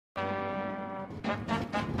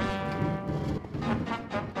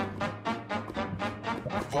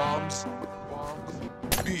bombs,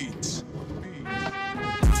 beats.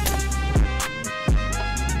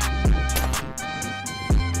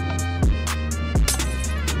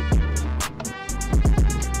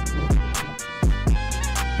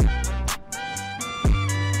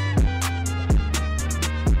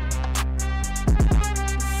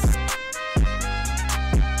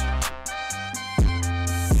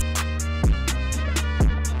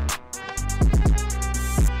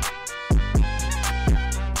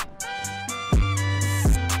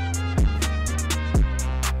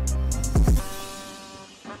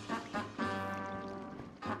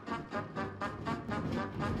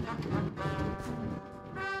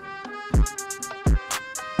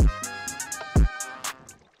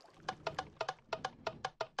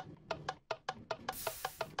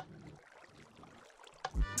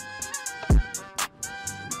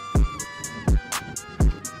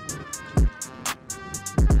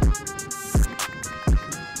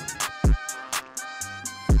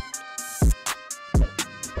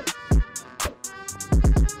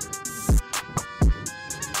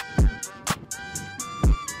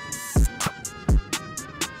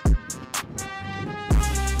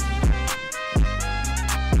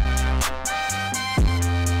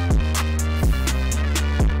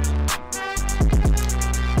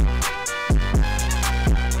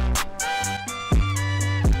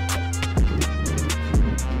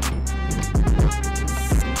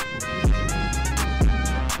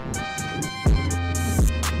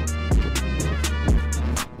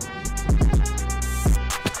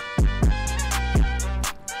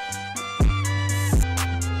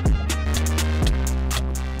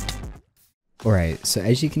 Alright, so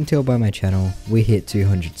as you can tell by my channel, we hit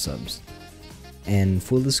 200 subs. And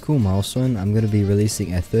for this cool milestone, I'm going to be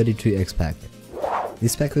releasing a 32X pack.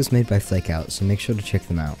 This pack was made by Flakeout, so make sure to check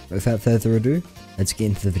them out. Without further ado, let's get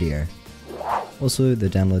into the video. Also, the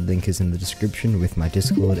download link is in the description with my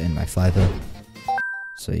Discord and my Fiverr.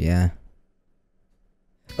 So yeah.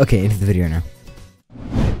 Okay, into the video now.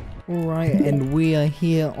 Alright, and we are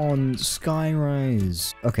here on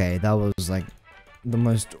Skyrise. Okay, that was like the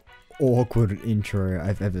most awkward intro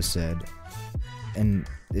I've ever said, and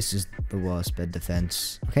this is the worst bed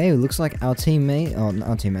defense. Okay, it looks like our teammate,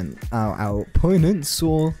 our opponent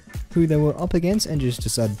saw who they were up against and just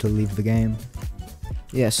decided to leave the game.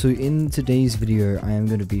 Yeah, so in today's video I am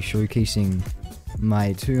going to be showcasing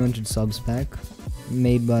my 200 subs pack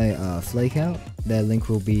made by Flakeout. Their link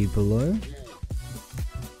will be below.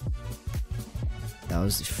 That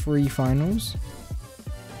was free finals.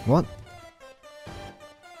 What?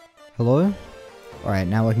 Hello? Alright,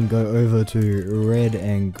 now I can go over to red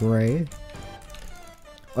and grey.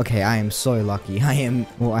 Okay, I am so lucky.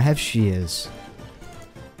 Well, I have shears.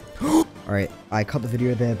 Alright, I cut the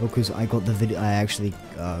video there because I actually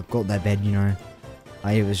got that bed, you know.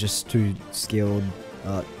 I was just too skilled.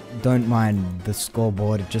 Don't mind the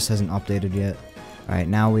scoreboard, it just hasn't updated yet. Alright,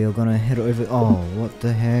 now we are gonna head over. Oh, what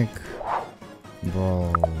the heck?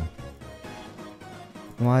 Bro.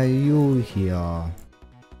 Why are you here?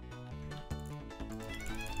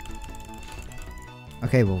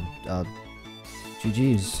 Okay, well,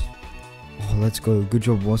 GG's. Oh, let's go. Good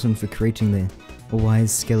job, Watson, for creating the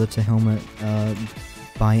wise skeleton helmet,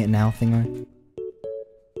 buy it now thingo.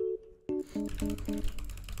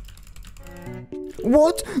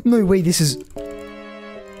 What? No way, this is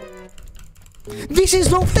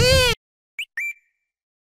not fair!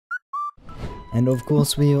 And of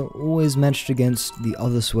course, we are always matched against the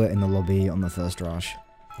other sweat in the lobby on the first rush.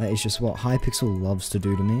 That is just what Hypixel loves to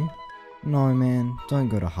do to me. No man, don't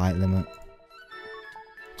go to height limit.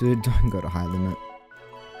 Dude, don't go to height limit.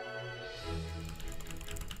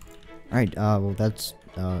 Alright, well that's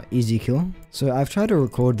easy kill. So I've tried to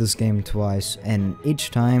record this game twice, and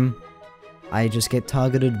each time I just get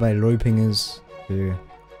targeted by low pingers who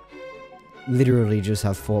literally just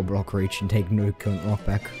have 4 block reach and take no current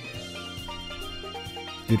knockback.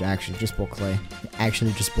 Dude, I actually just bought clay.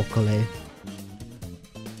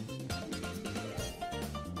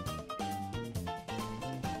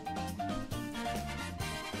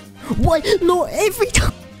 Why? No, every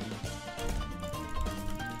time!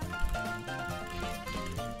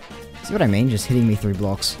 See what I mean? Just hitting me 3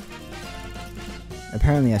 blocks.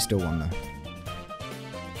 Apparently I still won though.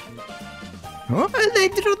 Oh, they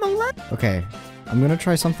did it on the left! Okay, I'm gonna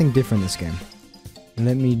try something different this game.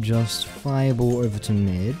 Let me just fireball over to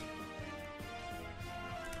mid.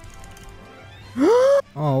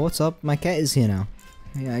 Oh, what's up? My cat is here now.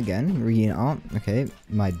 Yeah, again. Okay,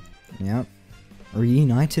 yeah.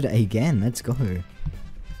 Reunited again, let's go.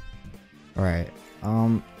 Alright,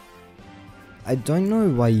 I don't know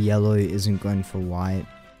why yellow isn't going for white.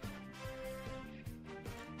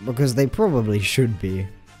 Because they probably should be.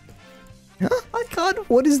 I can't.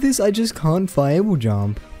 What is this? I just can't fireball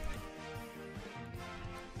jump.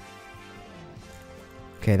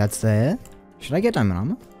 Okay, that's there. Should I get diamond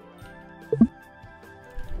armor?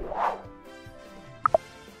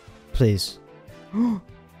 Please.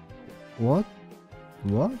 What?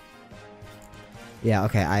 What? Yeah,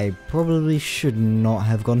 okay, I probably should not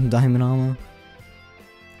have gotten diamond armor.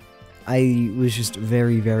 I was just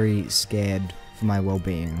very, very scared for my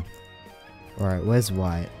well-being. Alright, where's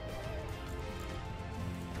white?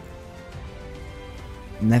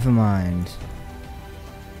 Never mind.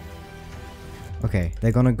 Okay,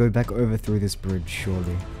 they're gonna go back over through this bridge,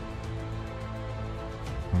 surely.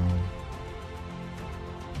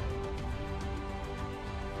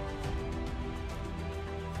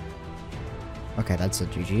 Okay, that's a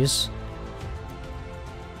GG's.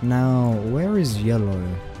 Now, where is yellow?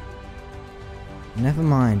 Never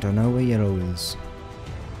mind, I know where yellow is.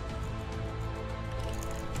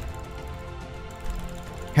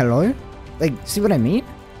 Hello? Like, see what I mean?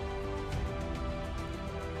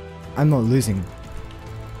 I'm not losing.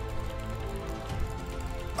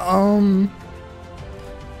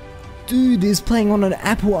 Dude is playing on an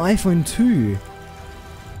Apple iPhone 2.